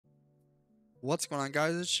What's going on,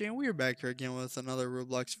 guys? It's Shane. We are back here again with another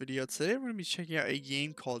Roblox video. Today we're going to be checking out a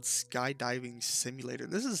game called Skydiving Simulator.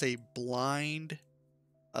 This is a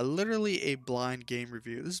literally a blind game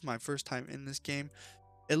review. This is my first time in this game.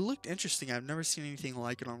 It looked interesting. I've never seen anything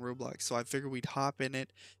like it on Roblox, so I figured we'd hop in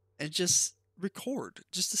it and just record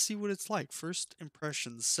just to see what it's like. First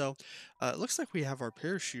impressions. So it looks like we have our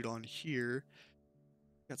parachute on here.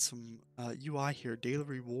 Got some UI here, daily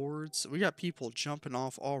rewards. We got people jumping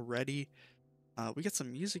off already. We got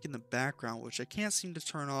some music in the background, which I can't seem to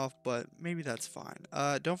turn off, but maybe that's fine.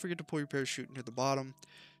 Don't forget to pull your parachute near the bottom.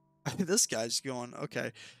 This guy's going,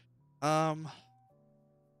 okay. Let's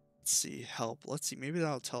see, help. Let's see, maybe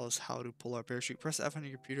that'll tell us how to pull our parachute. Press F on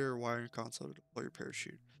your computer or Y on your console to pull your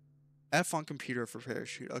parachute. F on computer for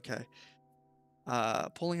parachute, okay.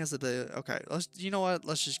 Pulling as okay, you know what?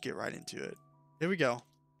 Let's just get right into it. Here we go.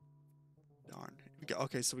 Darn.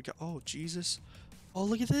 Okay, so we got, oh, Jesus. Oh,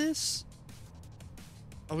 look at this.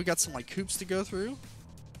 Oh, we got some like hoops to go through.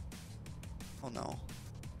 Oh no.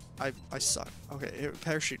 I suck. Okay, here,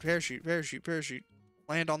 parachute.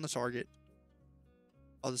 Land on the target.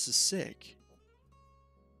 Oh, this is sick.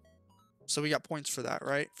 So we got points for that,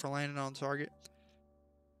 right? For landing on the target.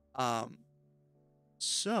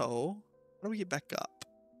 So how do we get back up?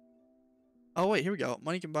 Oh wait, here we go.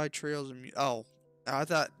 Money can buy trails and oh, I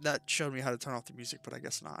thought that showed me how to turn off the music, but I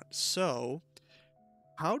guess not. So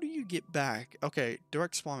how do you get back? Okay,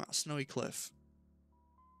 direct spawn out, Snowy Cliff.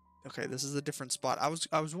 Okay, this is a different spot. I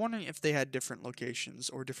was wondering if they had different locations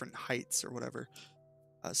or different heights or whatever.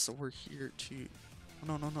 So we're here to.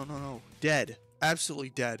 Oh, no. Dead.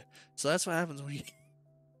 Absolutely dead. So that's what happens when you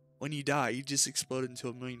when you die. You just explode into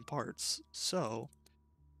a million parts. So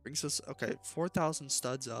brings us okay, 4,000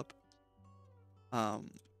 studs up.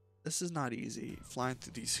 This is not easy. Flying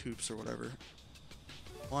through these hoops or whatever.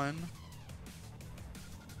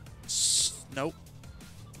 Nope.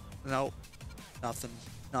 Nope. Nothing.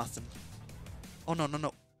 Oh,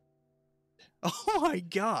 no. Oh my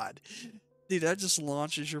god. Dude, that just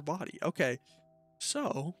launches your body. Okay.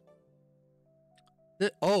 So.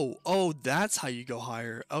 Oh, that's how you go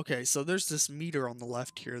higher. Okay, so there's this meter on the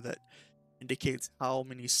left here that indicates how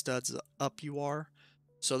many studs up you are.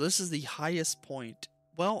 So this is the highest point.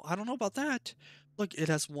 Well, I don't know about that. Look, it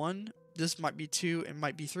has 1. This might be 2. It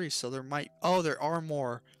might be 3. So there might. Oh, there are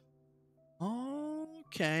more.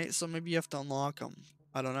 Okay, so maybe you have to unlock them.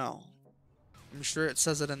 I don't know. I'm sure it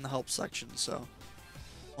says it in the help section, so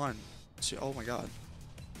 1, 2, oh my god,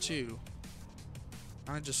 2,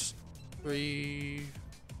 I just 3,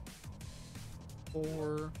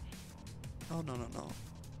 4, oh no,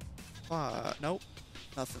 5, nope,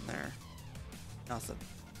 nothing there, nothing.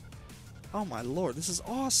 Oh my lord, this is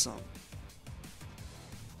awesome.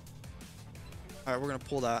 Alright, we're gonna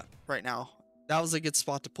pull that right now. That was a good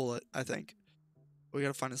spot to pull it, I think. We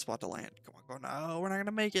gotta find a spot to land. Come on, go. No, we're not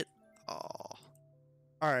gonna make it. Oh.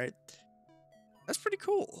 Alright. That's pretty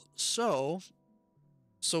cool. So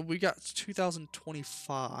we got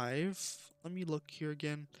 2025. Let me look here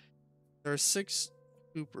again. There are 6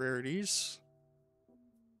 hoop rarities.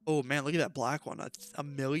 Oh man, look at that black one. A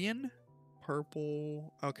million?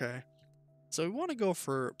 Purple. Okay. So we want to go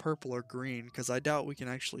for purple or green because I doubt we can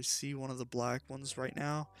actually see one of the black ones right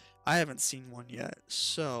now. I haven't seen one yet.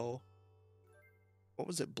 So what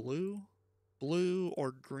was it? Blue? Blue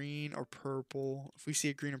or green or purple. If we see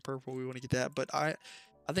a green or purple, we want to get that. But I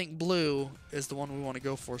think blue is the one we want to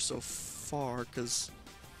go for so far because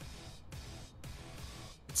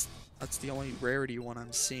that's the only rarity one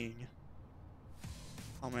I'm seeing.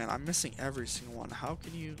 Oh man, I'm missing every single one. How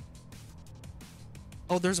can you?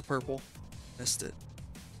 Oh, there's a purple. Missed it.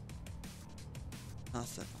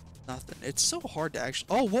 Nothing. It's so hard to actually.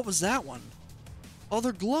 Oh, what was that one? Oh,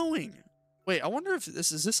 they're glowing. Wait, I wonder if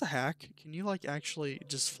is this a hack? Can you like actually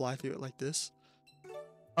just fly through it like this?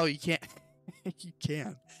 Oh, you can't. You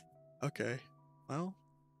can. Okay. Well.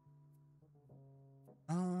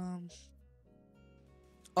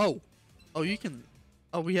 Oh. Oh, you can.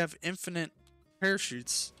 Oh, we have infinite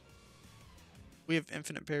parachutes. We have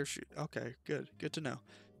infinite parachute. Okay, good. Good to know.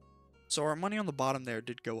 So our money on the bottom there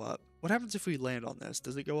did go up. What happens if we land on this?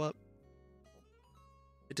 Does it go up?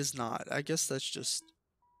 It does not. I guess that's just.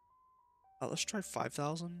 Let's try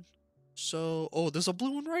 5,000. So, oh, there's a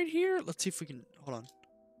blue one right here. Let's see if we can. Hold on.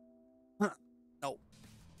 Huh. Nope,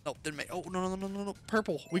 didn't make. Oh, no.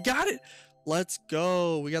 Purple. We got it. Let's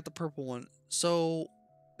go. We got the purple one. So,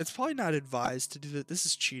 it's probably not advised to do that. This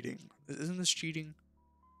is cheating. Isn't this cheating?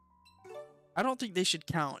 I don't think they should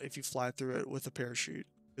count if you fly through it with a parachute.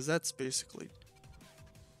 Because that's basically.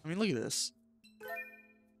 I mean, look at this.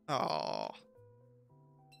 Oh.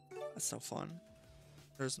 That's no fun.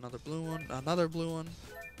 There's another blue one. Another blue one.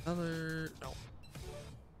 Another... No.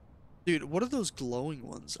 Dude, what are those glowing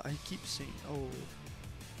ones? I keep seeing... Oh.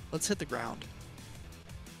 Let's hit the ground.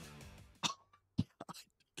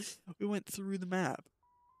 We went through the map.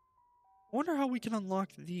 I wonder how we can unlock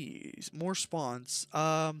these. More spawns.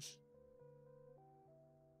 Okay,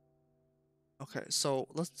 so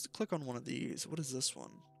let's click on one of these. What is this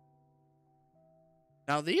one?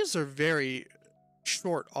 Now, these are very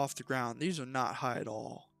short off the ground. These are not high at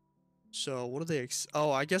all. So, what are they?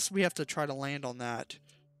 Oh, I guess we have to try to land on that.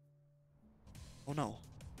 Oh, no.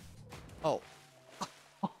 Oh.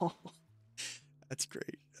 That's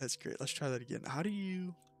great. That's great. Let's try that again. How do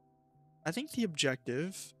you... I think the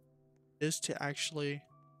objective is to actually...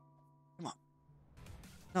 Come on.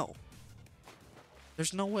 No.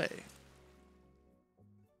 There's no way.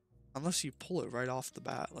 Unless you pull it right off the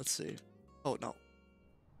bat. Let's see. Oh, no.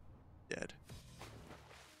 Dead.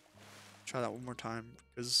 Try that one more time,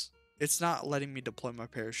 because it's not letting me deploy my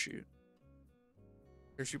parachute.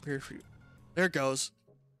 Parachute, parachute. There it goes.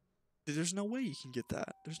 Dude, there's no way you can get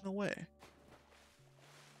that. There's no way.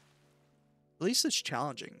 At least it's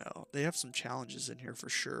challenging, though. They have some challenges in here for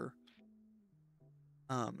sure.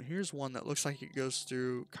 Here's one that looks like it goes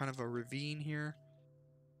through kind of a ravine here.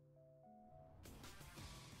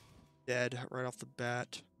 Dead right off the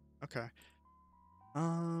bat. Okay.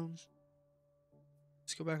 Let's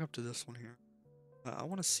go back up to this one here. I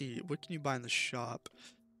want to see, what can you buy in the shop?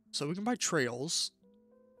 So we can buy trails,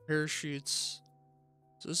 parachutes.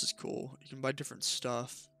 So this is cool. You can buy different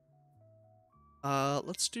stuff.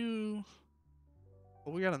 Let's do...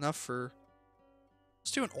 Well, we got enough for...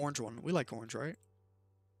 Let's do an orange one. We like orange, right?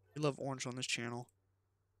 We love orange on this channel.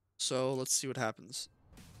 So let's see what happens.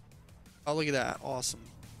 Oh, look at that. Awesome.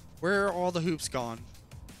 Where are all the hoops gone?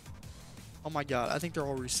 Oh my god. I think they're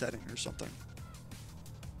all resetting or something.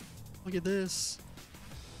 Look at this.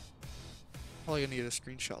 Probably gonna get a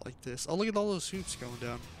screenshot like this. Oh, look at all those hoops going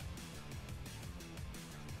down.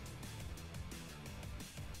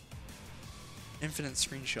 Infinite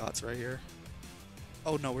screenshots right here.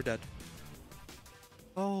 Oh no, we're dead.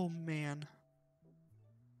 Oh man.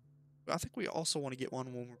 I think we also want to get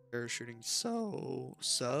one when we're parachuting. So,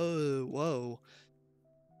 whoa.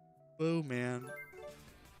 Whoa, man.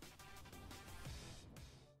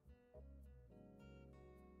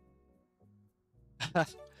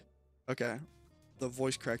 Okay. The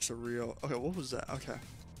voice cracks are real. Okay, what was that? Okay.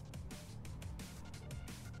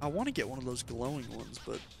 I want to get one of those glowing ones,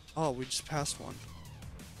 but... Oh, we just passed one.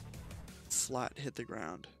 Flat hit the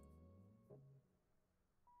ground.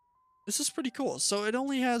 This is pretty cool. So it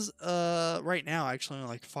only has, right now, actually only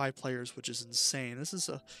like 5 players, which is insane. This is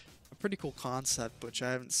a pretty cool concept, which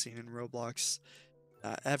I haven't seen in Roblox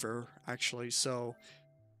ever, actually. So,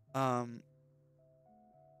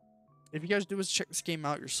 if you guys do check this game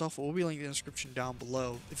out yourself, we'll be linking in the description down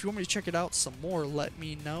below. If you want me to check it out some more, let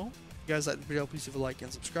me know. If you guys like the video, please leave a like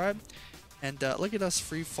and subscribe. And look at us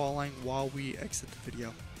free falling while we exit the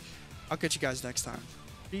video. I'll catch you guys next time.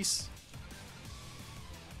 Peace.